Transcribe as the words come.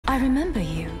I remember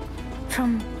you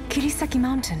from Kirisaki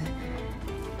Mountain.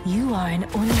 You are an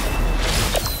Oni.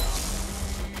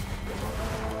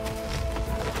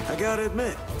 I gotta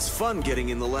admit, it's fun getting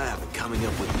in the lab and coming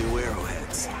up with new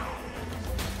arrowheads.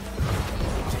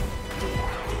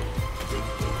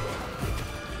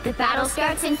 The battle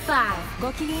starts in 5,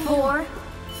 4,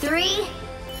 3,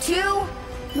 2,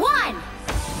 1!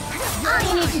 All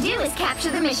you need to do is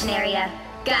capture the mission area.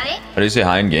 Got it? How do you say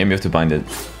hi in game? You have to bind it.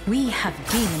 We have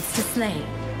demons to slay.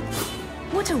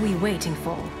 What are we waiting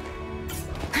for?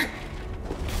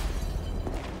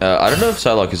 I don't know if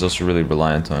Psylocke is also really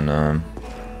reliant on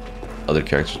other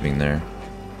characters being there.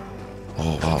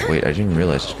 Oh wow, wait, I didn't even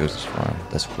realize this goes this far.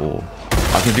 That's cool.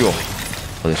 I can do a...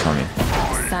 Oh, they saw me.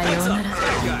 Sayonara.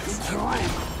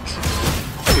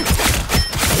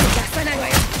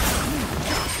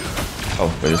 Oh,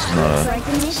 wait, this is not a...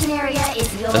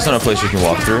 That's not a place you can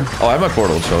walk through. Oh, I have my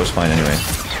portal, so it's fine anyway.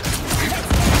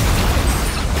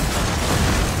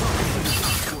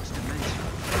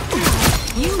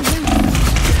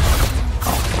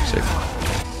 Oh, fuck's sake.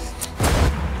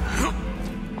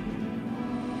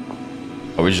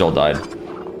 Oh, we just all died.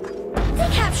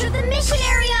 The mission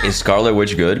area. Is Scarlet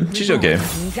Witch good? She's okay. I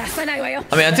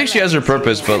mean, I think she has her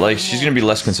purpose, but like, she's gonna be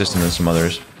less consistent than some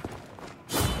others.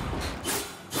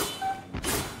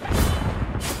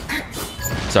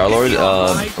 Star-Lord,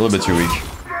 a little bit too weak.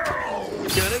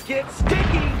 Gonna get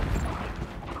sticky.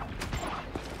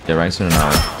 Yeah, ranks in an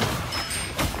hour.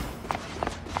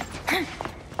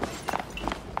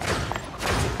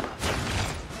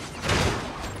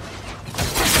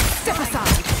 Step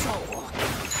aside.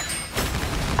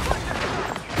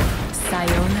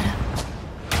 Sayonara.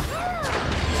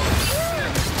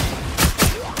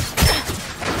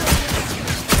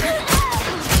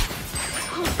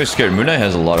 I'm scared. Moon Knight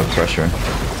has a lot of pressure.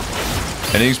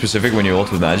 Anything specific when you ult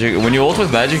with magic? When you ult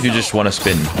with magic, you just want to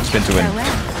spin. Spin to win.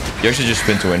 You actually just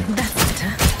spin to win. That's better.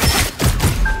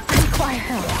 Require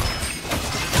help.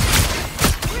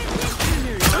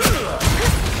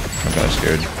 I'm kind of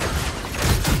scared.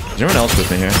 Is anyone else with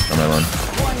me here? Or am I alone?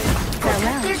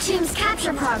 Their team's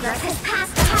capture progress has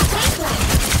passed the halfway point.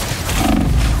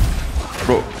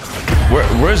 Bro,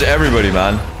 where's everybody,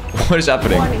 man? What is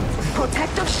happening?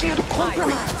 Protective shield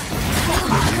compromised.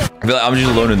 I feel like I'm just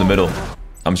alone in the middle.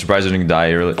 I'm surprised I didn't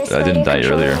die early. I didn't die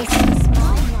earlier.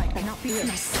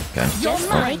 Okay. Just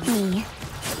like me.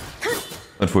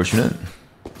 Unfortunate.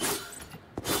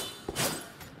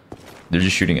 They're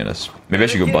just shooting at us. Maybe I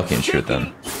should go Bucky and shoot at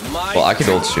them. Well, I could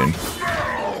ult soon.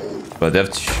 But they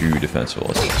have 2 defensive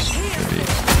ults. Maybe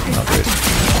not great.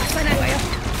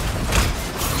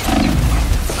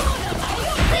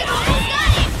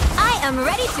 I am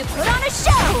ready to put on a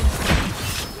show.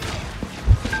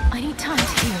 I need time to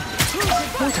heal.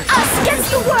 Us against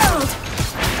the world.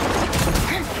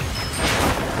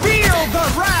 Feel the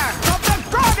wrath of the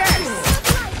goddess!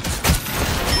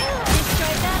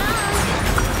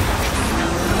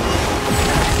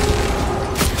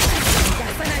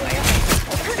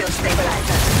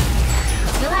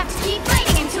 We'll have to keep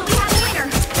fighting until we have a winner.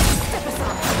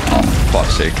 Oh,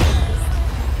 fuck's sake.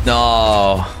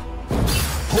 No.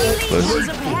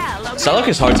 Psylocke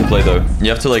is hard to play though. You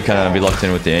have to like kind of be locked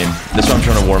in with the aim. That's why I'm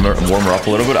trying to warm her up a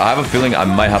little bit. I have a feeling I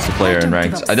might have to play her in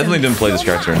ranked. I definitely didn't play this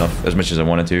character enough as much as I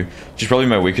wanted to. She's probably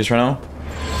my weakest right now.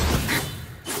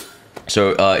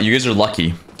 So you guys are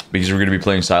lucky because we're gonna be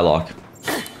playing Psylocke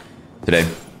today.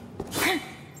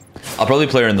 I'll probably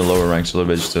play her in the lower ranks a little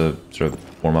bit just to sort of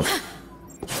warm up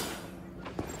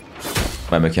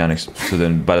my mechanics. So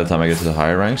then by the time I get to the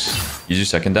higher ranks, use your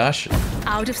second dash.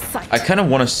 Out of sight. I kind of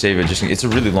want to save it. Just it's a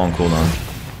really long cooldown.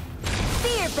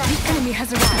 The enemy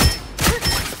has arrived.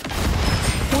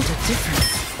 What a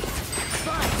difference.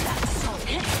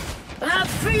 A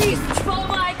feast for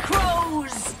my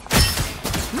crows!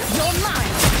 You're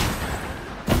mine.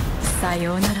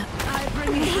 Sayonara. I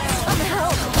bring you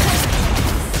help.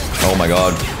 Oh my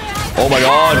god. Oh my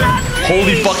god.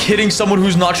 Holy fuck, hitting someone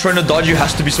who's not trying to dodge you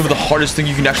has to be some of the hardest thing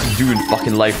you can actually do in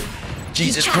fucking life.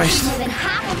 Jesus Christ. More than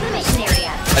half of the mission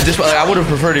area. At this point, I would have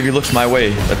preferred if he looks my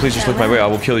way. Please just look my way. I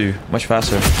will kill you much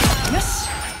faster. Yes.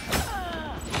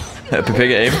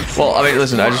 Pepega aim? Well, I mean,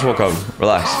 listen, I just woke up.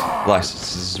 Relax. Relax.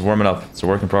 This is warming up. It's a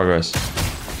work in progress.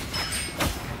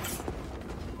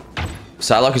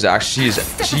 Psylocke is actually,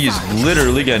 she is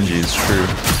literally Genji. It's true.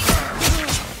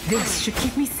 This should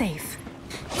keep me safe.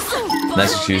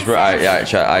 Nice excuse, bro. I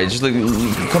just like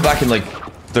come back in like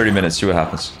 30 minutes. See what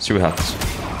happens. See what happens.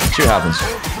 See what happens.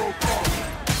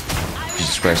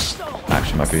 Jesus Christ.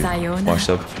 Actually, might be washed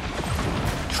up.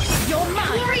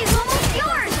 Glory is almost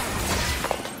yours.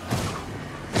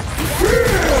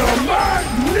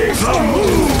 The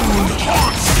move!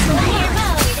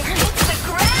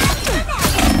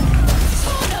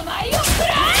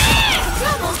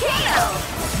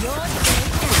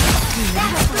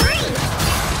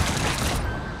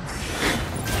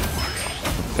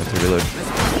 reload.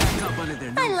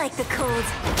 I like the cold.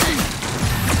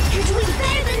 You're doing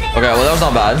better than that. Okay, well that was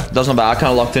not bad. That was not bad. I kind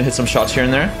of locked in, hit some shots here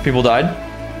and there. People died.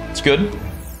 It's good.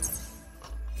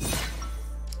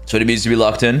 So it needs to be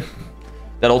locked in.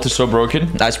 That ult is so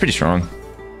broken. Nah, it's pretty strong.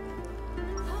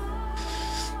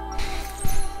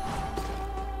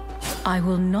 I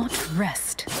will not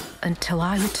rest until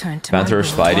I return to Panther or my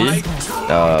Spidey?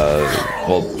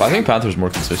 Well, I think Panther's more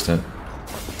consistent.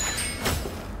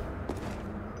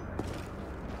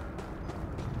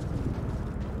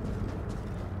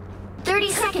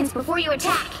 Before you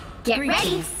attack. Get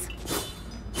ready.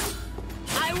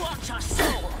 I want your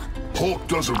soul. Hulk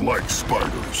doesn't like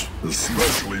spiders,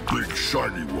 especially big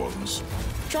shiny ones.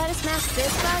 Try to smash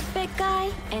this bug, big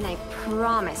guy, and I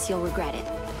promise you'll regret it.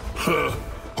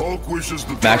 Hulk wishes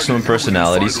the Maximum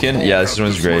personality skin? Yeah, this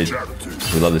one's great.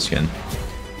 We love the skin.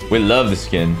 We love the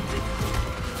skin.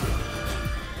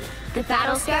 The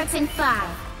battle starts in 5,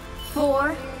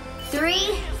 4,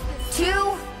 3, 2,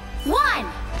 1.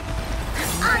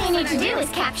 All you need to do is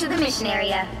capture the mission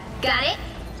area. Got it?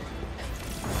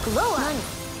 Glow up!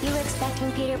 You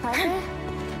expecting Peter Parker?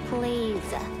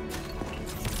 Please.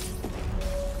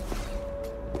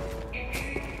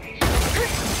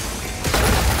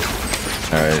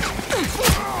 Alright.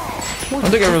 I don't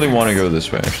think I really want to go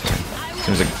this way, actually.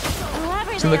 Seems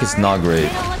like it's not great.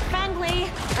 They don't look friendly.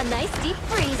 A nice deep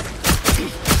freeze.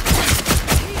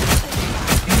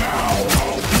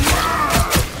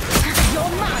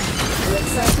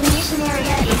 Looks like the mission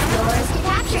area is yours to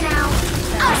capture now.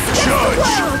 Judge!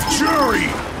 Jury!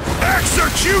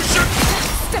 Execution!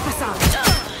 Step aside.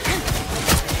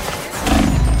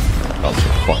 Oh, so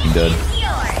fucking dead.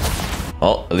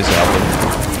 Well, at least I helped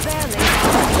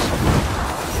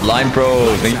him. Line Pro,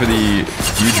 thank you for the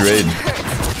huge raid.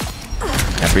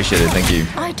 I appreciate it, thank you.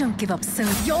 I don't give up, so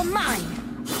you're mine.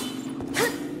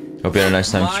 Hope you had a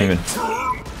nice time streaming.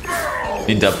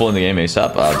 Need Deadpool in the game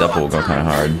ASAP? Deadpool will go kind of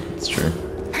hard. That's true.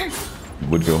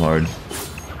 Would go hard.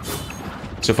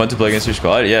 So fun to play against your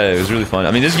squad? Yeah, it was really fun.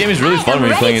 I mean, this game is really fun when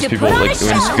you're playing against people, like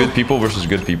when it's good people versus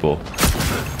good people.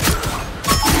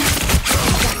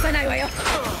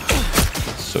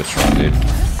 So strong, dude.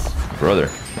 Brother,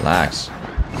 relax.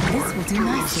 This will do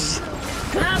nicely.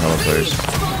 Hello, players.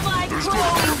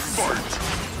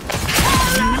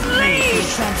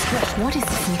 What is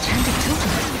this enchanted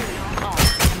token?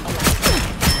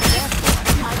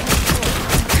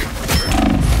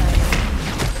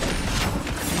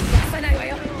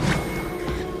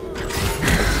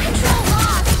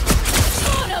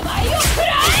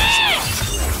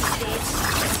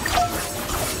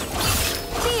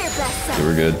 Okay,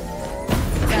 we're good.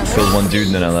 Killed one dude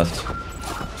and then I left.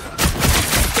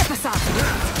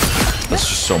 That's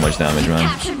just so much damage, man.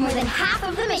 Captured more than half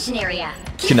of the mission area.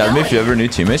 Can add me if you ever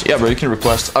need teammates. Yeah, bro, you can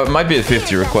request. It might be a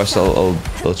 50 request. I'll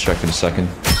check in a second.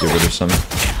 Get rid of some.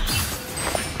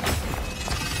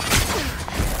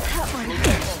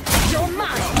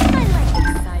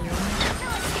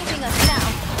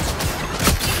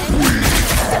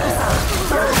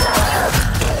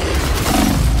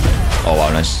 Oh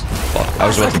wow, nice. Fuck. I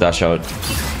was about to dash out.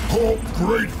 Hulk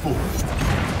grateful.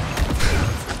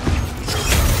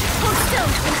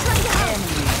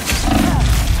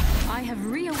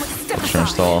 Trying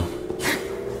to stall.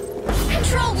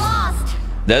 Control lost.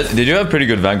 They do have pretty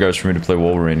good vanguards for me to play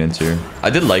Wolverine into. I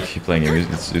did like playing him.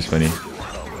 It's funny.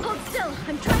 Hold still.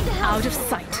 I'm trying to help. Out of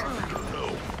sight.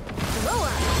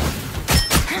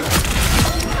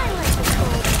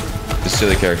 This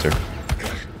silly character.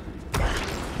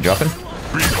 You dropping?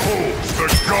 Behold the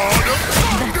god of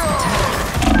thunder!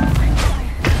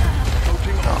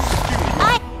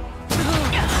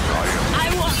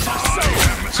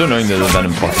 It's so annoying that the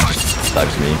Venom fucking just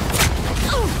stabs me.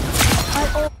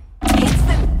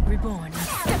 Reborn.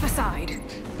 Step aside.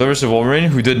 Versus Wolverine,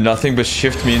 who did nothing but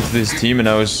shift me into this team, and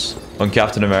I was on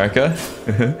Captain America.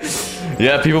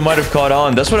 Yeah, people might have caught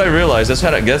on. That's what I realized. That's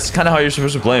kind of how you're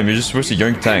supposed to play him. You're just supposed to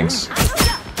yoink tanks.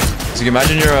 So you can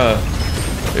imagine you're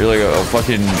like a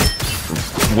fucking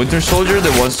Winter Soldier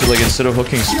that wants to, like, instead of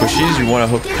hooking squishies, you want to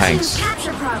hook tanks.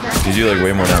 You do like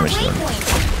way more damage to them.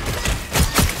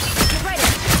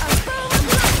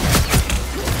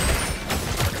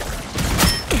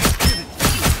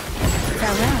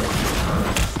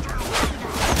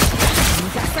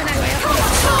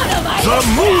 The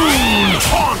moon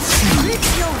haunts you!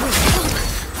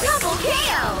 Double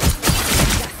KO.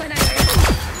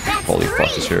 Holy fuck,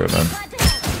 this hero, man.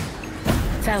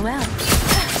 Farewell.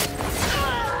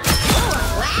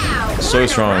 Wow. So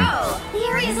strong. The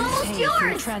area is almost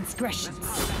yours. Transgressions.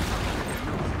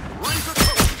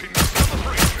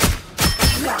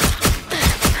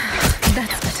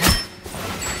 That's better.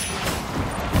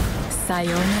 I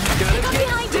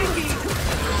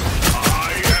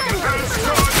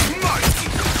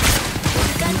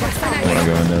wanna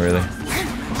go in there really.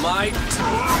 Might.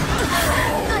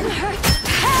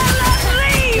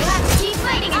 You have to keep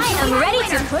fighting. I am ready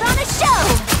to put on a show.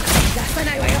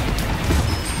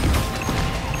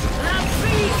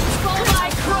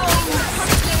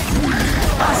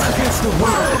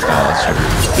 Oh, that's true.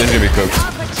 Didn't get me cooked.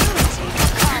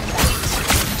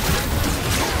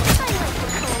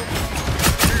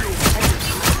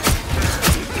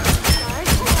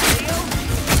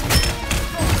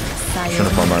 Trying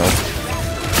to farm my ult.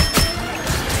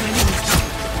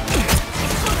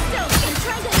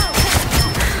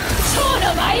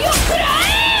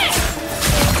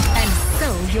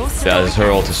 Yeah,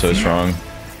 her ult is so strong.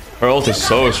 Her ult is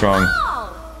so strong.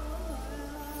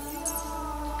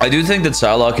 I do think that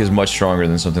Psylocke is much stronger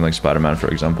than something like Spider-Man, for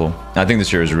example. I think this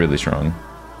hero is really strong.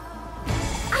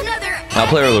 I'll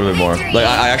play her a little bit more. Like,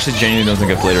 I actually genuinely don't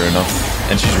think I've played her enough.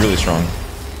 And she's really strong.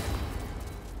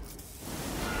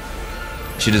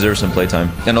 She deserves some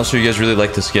playtime. And also, you guys really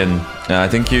like the skin. I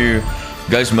think you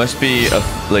guys must be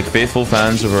like faithful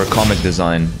fans of her comic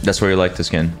design. That's why you like the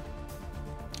skin.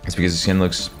 It's because the skin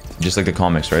looks just like the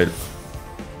comics, right?